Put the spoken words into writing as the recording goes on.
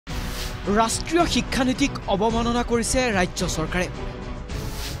ৰাষ্ট্ৰীয় শিক্ষানীতিক অৱমাননা কৰিছে ৰাজ্য চৰকাৰে।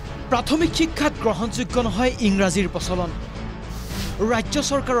 প্ৰাথমিক শিক্ষাত গ্ৰহণযোগ্য নহয় ইংৰাজীৰ প্ৰচলন। ৰাজ্য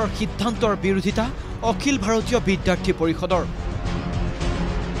চৰকাৰৰ সিদ্ধান্তৰ বিৰোধিতা অখিল ভাৰতীয় বিদ্যাৰ্থী পৰিষদৰ।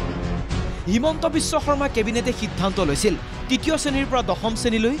 হিমন্ত বিশ্ব শৰ্মা কেবিনেটে সিদ্ধান্ত লৈছিল তৃতীয় শ্ৰেণীৰ পৰা দশম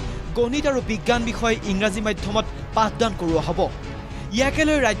শ্ৰেণীলৈ গণিত আৰু বিজ্ঞান বিষয় ইংৰাজী মাধ্যমত পাঠদান কৰোৱা হ'ব। ইয়াকে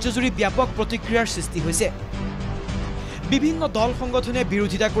লৈ ৰাজ্যজুৰি ব্যাপক প্ৰতিক্ৰিয়াৰ সৃষ্টি হৈছে। বিভিন্ন দল সংগঠনে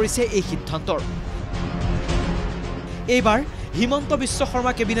বিৰোধিতা কৰিছে এই সিদ্ধান্তৰ। এইবাৰ হিমন্ত বিশ্ব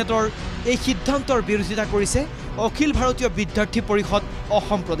শৰ্মা কেবিনেটৰ এই সিদ্ধান্তৰ বিৰোধিতা কৰিছে অখিল ভাৰতীয় বিদ্যাৰ্থী পৰিষদ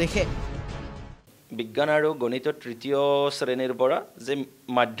অসম প্ৰদেশে। বিজ্ঞান আৰু গণিতৰ তৃতীয় শ্ৰেণীৰ পৰা যে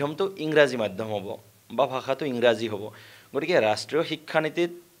মাধ্যমটো ইংৰাজী মাধ্যম হ'ব বা ভাষাটো ইংৰাজী হ'ব, গতিকে ৰাষ্ট্ৰীয়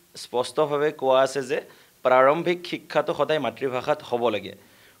শিক্ষানীতিত স্পষ্টভাৱে কোৱা আছে যে প্ৰাৰম্ভিক শিক্ষাটো সদায় মাতৃভাষাত হ'ব লাগে।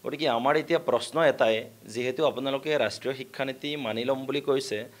 গতিকে আমাৰ এতিয়া প্ৰশ্ন এটাই, যিহেতু আপোনালোকে ৰাষ্ট্ৰীয় শিক্ষানীতি মানি ল'ম বুলি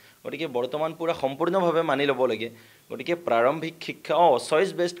কৈছে, গতিকে বৰ্তমান পূৰা সম্পূৰ্ণভাৱে মানি ল'ব লাগে। গতিকে প্ৰাৰম্ভিক শিক্ষা চইচ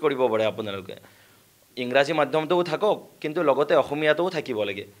বেষ্ট কৰিব পাৰে আপোনালোকে। ইংৰাজী মাধ্যমটোও থাকক, কিন্তু লগতে অসমীয়াটোও থাকিব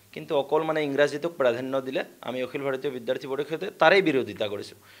লাগে। কিন্তু অকল মানে ইংৰাজীটোক প্ৰাধান্য দিলে আমি অখিল ভাৰতীয় বিদ্যাৰ্থী পৰিষদে তাৰেই বিৰোধিতা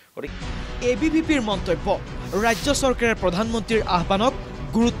কৰিছোঁ। গতিকে ABVPৰ মন্তব্য ৰাজ্য চৰকাৰে প্ৰধানমন্ত্ৰীৰ আহ্বানক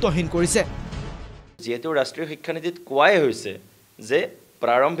গুৰুত্বহীন কৰিছে। যিহেতু ৰাষ্ট্ৰীয় শিক্ষানীতিত কোৱাই হৈছে যে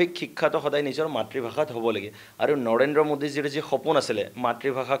প্ৰাৰম্ভিক শিক্ষাটো সদায় নিজৰ মাতৃভাষাত হ'ব লাগে, আৰু নৰেন্দ্ৰ মোদীজীৰ যি সপোন আছিলে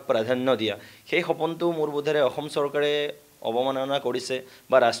মাতৃভাষাক প্ৰাধান্য দিয়া, সেই সপোনটো মোৰ বোধেৰে অসম চৰকাৰে অৱমাননা কৰিছে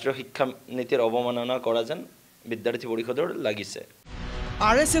বা ৰাষ্ট্ৰীয় শিক্ষা নীতিৰ অৱমাননা কৰা যেন বিদ্যাৰ্থী পৰিষদৰ লাগিছে।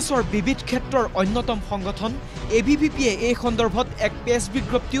 RSSৰ বিবিধ ক্ষেত্ৰৰ অন্যতম সংগঠন ABVPয়ে এই সন্দৰ্ভত এক প্ৰেছ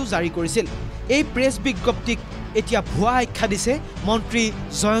বিজ্ঞপ্তিও জাৰি কৰিছিল। এই প্ৰেছ বিজ্ঞপ্তিক এতিয়া ভুৱা আখ্যা দিছে মন্ত্ৰী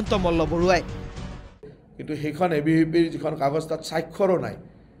জয়ন্ত মল্লবৰুৱাই। কিন্তু সেইখন ABVPৰ যিখন কাগজ তাত স্বাক্ষৰো নাই।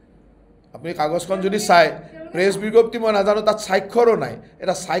 আপুনি কাগজখন যদি চাই, প্ৰেছ বিজ্ঞপ্তি মই নাজানো, তাত স্বাক্ষৰো নাই।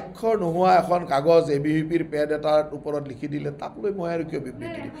 এটা স্বাক্ষৰ নোহোৱা এখন কাগজ ABVPৰ পেড এটাৰ ওপৰত লিখি দিলে তাক লৈ মই আৰু কিয়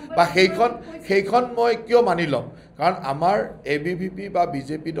বিবৃতি দিম বা সেইখন মই কিয় মানি ল'ম? কাৰণ আমাৰ ABVP বা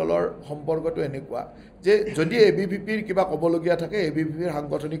বিজেপি দলৰ সম্পৰ্কটো এনেকুৱা যে যদি ABVPৰ কিবা ক'বলগীয়া থাকে, ABVPৰ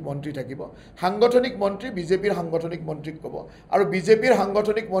সাংগঠনিক মন্ত্ৰী থাকিব, সাংগঠনিক মন্ত্ৰী বিজেপিৰ সাংগঠনিক মন্ত্ৰীক ক'ব, আৰু বিজেপিৰ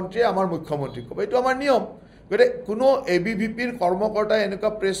সাংগঠনিক মন্ত্ৰীয়ে আমাৰ মুখ্যমন্ত্ৰীক ক'ব। এইটো আমাৰ নিয়ম। গতিকে কোনো ABVPৰ কৰ্মকৰ্তাই এনেকুৱা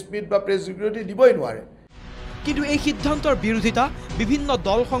প্ৰেছ মিট বা প্ৰেছ বিবৃতি দিবই নোৱাৰে। কিন্তু এই সিদ্ধান্তৰ বিৰোধিতা বিভিন্ন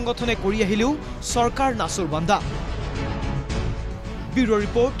দল সংগঠনে কৰি আহিলেও চৰকাৰ নাচুৰ বান্দা। Bureau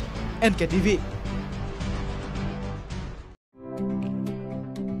report NKTV।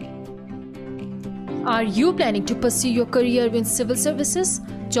 Are you planning to pursue your career in civil services?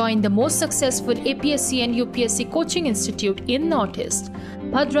 Join the most successful APSC and UPSC coaching institute in Northeast,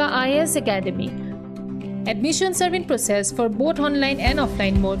 Bhadra IAS Academy. Admissions are in process for both online and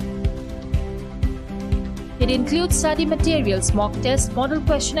offline mode. It includes study materials, mock test, model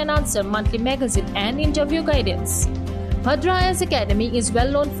question and answer, monthly magazine and interview guidance. Bhadra IAS Academy is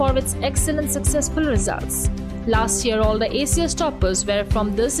well known for its excellent successful results. Last year, all the ACS toppers were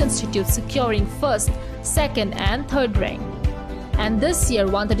from this institute, securing first, second and third rank. And this year,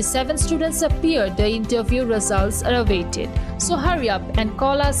 137 students appeared. The interview results are awaited. So hurry up and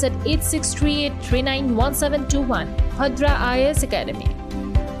call us at 8638 391721. Bhadra IAS Academy.